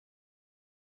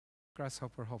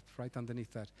grasshopper hop right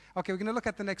underneath that. Okay, we're going to look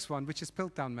at the next one, which is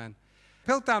Piltdown Man.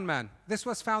 Piltdown Man. This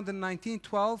was found in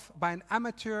 1912 by an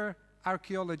amateur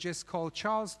archaeologist called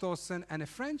Charles Dawson and a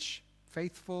French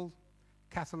faithful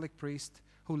Catholic priest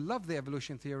who loved the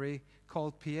evolution theory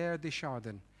called Pierre de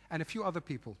Chardin, and a few other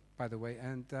people, by the way,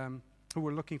 and who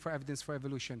were looking for evidence for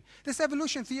evolution. This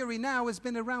evolution theory now has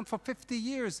been around for 50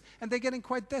 years, and they're getting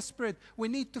quite desperate. We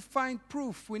need to find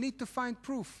proof. We need to find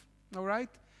proof. All right?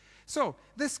 So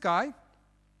this guy,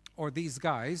 or these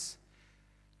guys,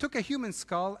 took a human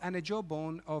skull and a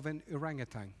jawbone of an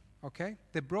orangutan. Okay?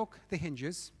 They broke the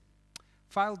hinges,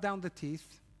 filed down the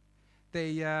teeth.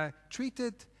 They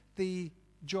treated the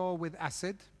jaw with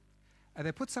acid.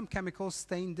 They put some chemicals,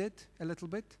 stained it a little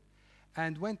bit,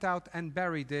 and went out and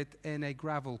buried it in a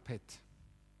gravel pit.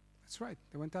 That's right.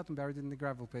 They went out and buried it in the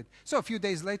gravel pit. So a few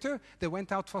days later, they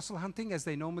went out fossil hunting as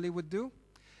they normally would do.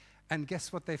 And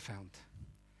guess what they found?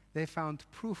 They found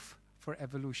proof for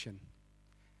evolution.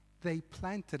 They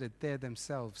planted it there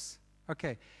themselves.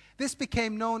 Okay. This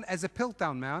became known as a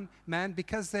Piltdown man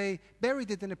because they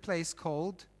buried it in a place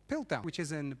called Piltdown, which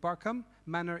is in Barkham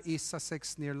Manor, East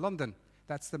Sussex, near London.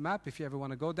 That's the map if you ever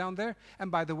want to go down there.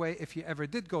 And by the way, if you ever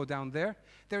did go down there,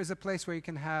 there is a place where you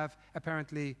can have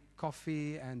apparently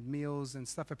coffee and meals and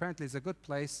stuff. Apparently it's a good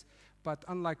place, but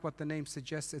unlike what the name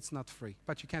suggests, it's not free.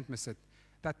 But you can't miss it.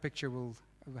 That picture will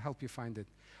help you find it.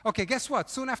 Okay, guess what?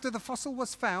 Soon after the fossil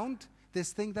was found,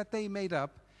 this thing that they made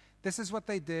up, this is what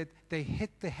they did. They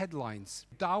hit the headlines.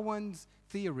 Darwin's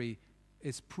theory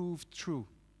is proved true.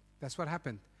 That's what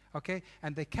happened. Okay?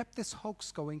 And they kept this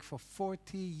hoax going for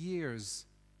 40 years.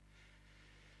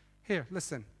 Here,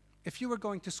 listen. If you were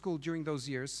going to school during those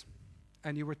years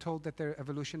and you were told that their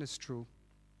evolution is true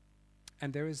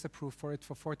and there is the proof for it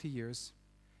for 40 years,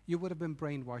 you would have been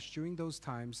brainwashed during those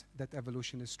times that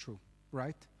evolution is true,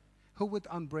 right? Who would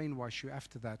unbrainwash you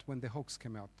after that when the hoax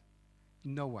came out?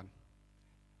 No one.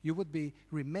 You would be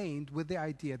remained with the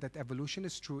idea that evolution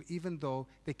is true, even though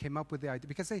they came up with the idea.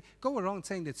 Because they go around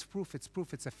saying it's proof,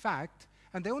 it's a fact,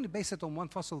 and they only base it on one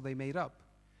fossil they made up.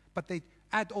 But they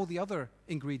add all the other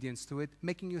ingredients to it,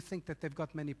 making you think that they've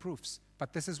got many proofs.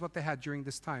 But this is what they had during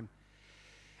this time.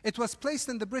 It was placed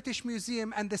in the British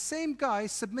Museum, and the same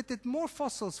guys submitted more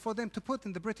fossils for them to put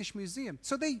in the British Museum.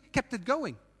 So they kept it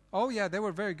going. Oh yeah, they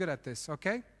were very good at this,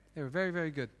 okay? They were very, very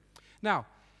good. Now,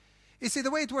 you see,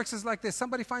 the way it works is like this.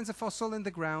 Somebody finds a fossil in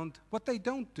the ground. What they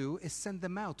don't do is send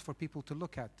them out for people to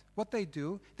look at. What they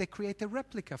do, they create a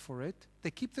replica for it.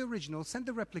 They keep the original, send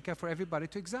the replica for everybody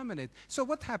to examine it. So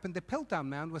what happened? The Piltdown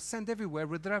Man was sent everywhere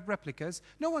with their replicas.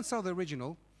 No one saw the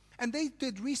original. And they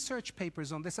did research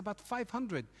papers on this, about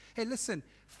 500. Hey, listen,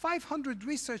 500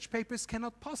 research papers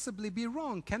cannot possibly be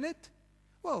wrong, can it?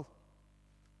 Well,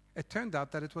 it turned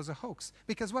out that it was a hoax.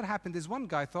 Because what happened is one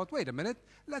guy thought, wait a minute,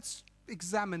 let's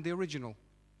examine the original.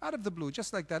 Out of the blue,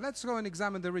 just like that. Let's go and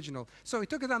examine the original. So he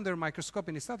took it under a microscope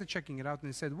and he started checking it out and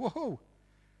he said, whoa,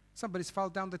 somebody's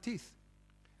filed down the teeth.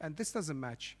 And this doesn't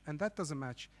match, and that doesn't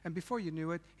match. And before you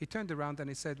knew it, he turned around and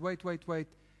he said, wait,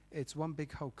 it's one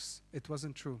big hoax. It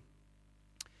wasn't true.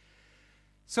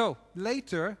 So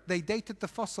later, they dated the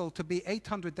fossil to be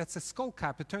 800. That's a skull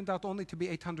cap. It turned out only to be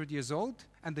 800 years old,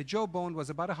 and the jawbone was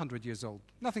about 100 years old.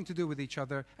 Nothing to do with each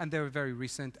other, and they were very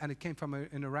recent, and it came from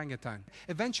an orangutan.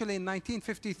 Eventually, in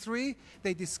 1953,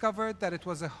 they discovered that it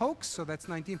was a hoax, so that's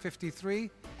 1953.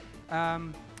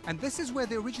 And this is where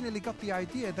they originally got the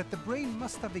idea that the brain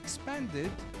must have expanded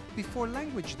before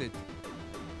language did.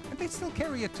 And they still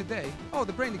carry it today. Oh,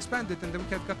 the brain expanded and then we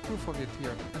have got proof of it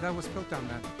here. And that was Piltdown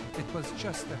Man. It was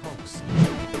just a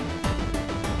hoax.